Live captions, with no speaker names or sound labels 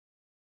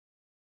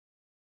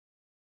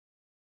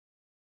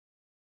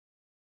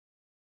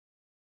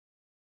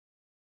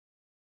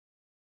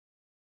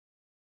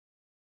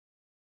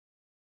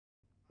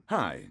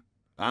Hi,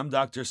 I'm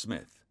Dr.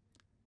 Smith.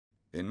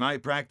 In my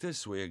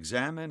practice, we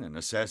examine and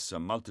assess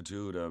a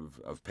multitude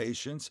of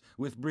patients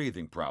with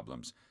breathing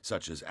problems,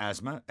 such as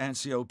asthma and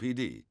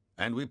COPD,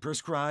 and we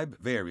prescribe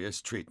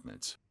various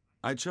treatments.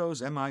 I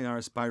chose MIR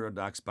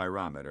Spirodoc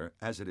spirometer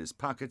as it is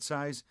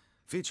pocket-size,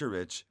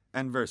 feature-rich,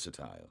 and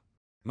versatile.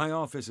 My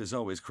office is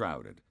always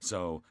crowded,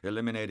 so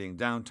eliminating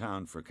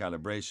downtime for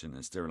calibration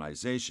and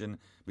sterilization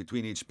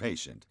between each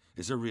patient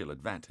is a real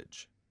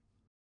advantage.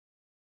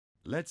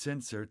 Let's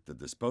insert the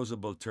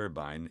disposable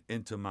turbine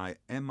into my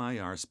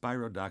MIR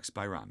Spirodoc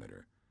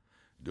spirometer.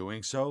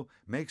 Doing so,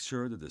 make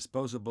sure the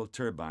disposable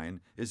turbine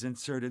is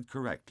inserted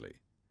correctly.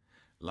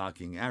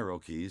 Locking arrow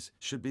keys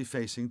should be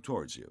facing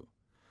towards you.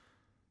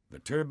 The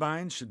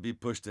turbine should be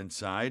pushed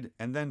inside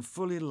and then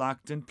fully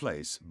locked in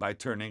place by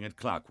turning it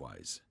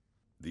clockwise.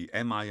 The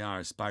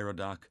MIR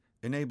Spirodoc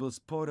enables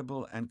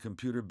portable and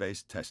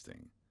computer-based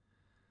testing.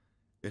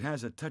 It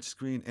has a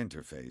touchscreen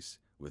interface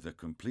with a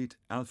complete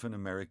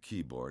alphanumeric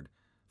keyboard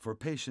for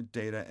patient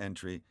data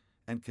entry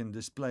and can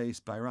display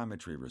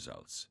spirometry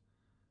results,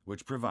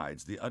 which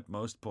provides the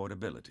utmost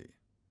portability.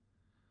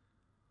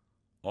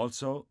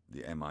 Also,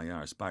 the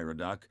MIR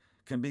Spirodoc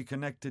can be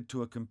connected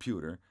to a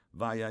computer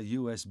via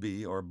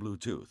USB or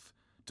Bluetooth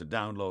to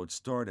download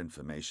stored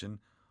information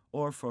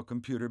or for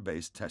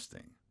computer-based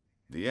testing.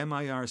 The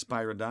MIR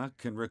Spirodoc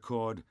can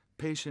record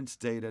patient's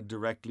data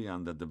directly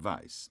on the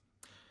device.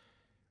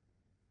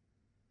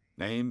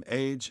 Name,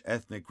 age,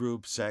 ethnic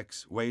group,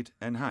 sex, weight,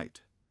 and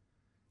height.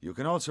 You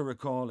can also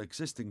recall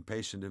existing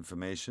patient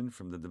information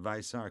from the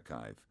device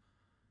archive.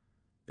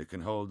 It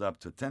can hold up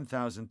to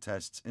 10,000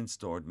 tests in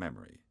stored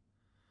memory.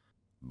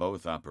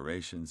 Both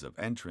operations of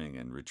entering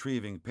and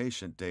retrieving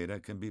patient data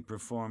can be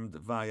performed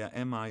via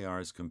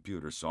MIR's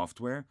computer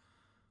software,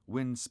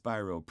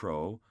 WinSpiro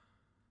Pro,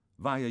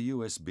 via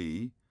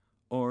USB,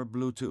 or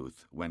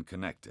Bluetooth when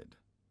connected.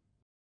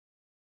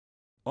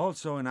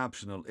 Also, an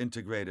optional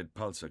integrated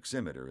pulse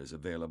oximeter is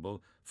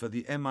available for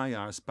the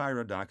MIR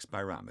Spirodoc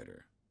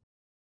spirometer.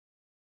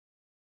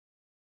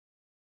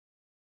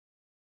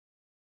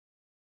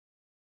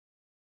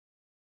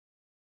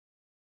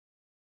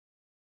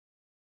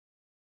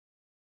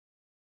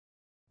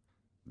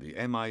 The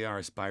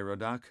MIR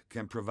Spirodoc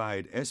can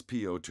provide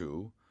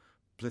SpO2,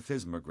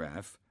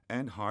 plethysmograph,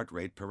 and heart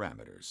rate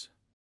parameters.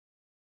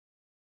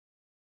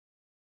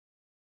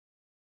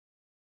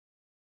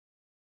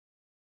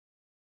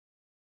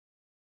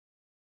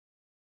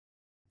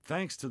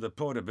 Thanks to the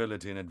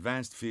portability and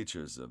advanced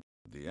features of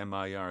the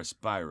MIR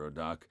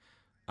Spirodoc,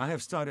 I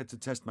have started to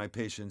test my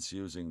patients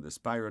using the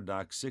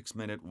Spirodoc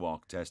 6-minute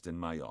walk test in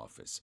my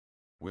office.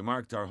 We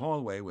marked our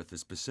hallway with a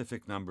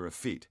specific number of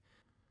feet.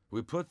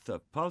 We put the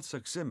pulse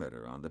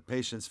oximeter on the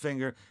patient's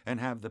finger and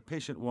have the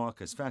patient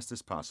walk as fast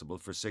as possible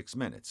for 6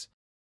 minutes.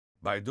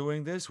 By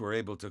doing this, we're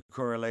able to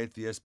correlate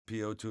the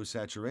SpO2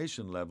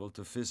 saturation level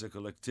to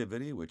physical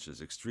activity, which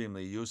is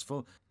extremely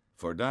useful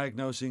for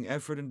diagnosing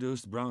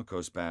effort-induced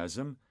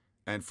bronchospasm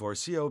and for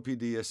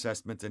COPD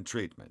assessment and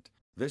treatment.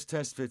 This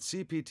test fits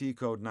CPT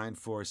code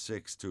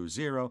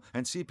 94620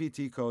 and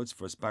CPT codes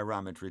for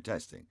spirometry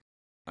testing.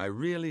 I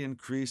really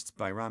increased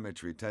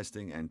spirometry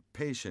testing and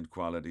patient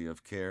quality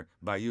of care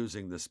by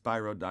using the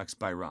Spirodoc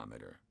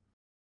spirometer.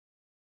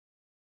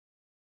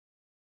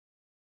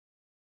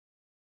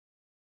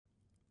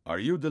 Are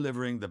you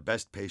delivering the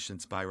best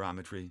patient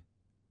spirometry?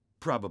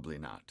 Probably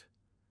not.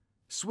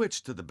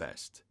 Switch to the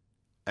best.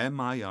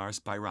 MIR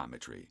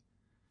Spirometry.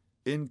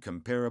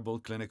 Incomparable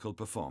clinical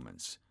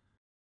performance.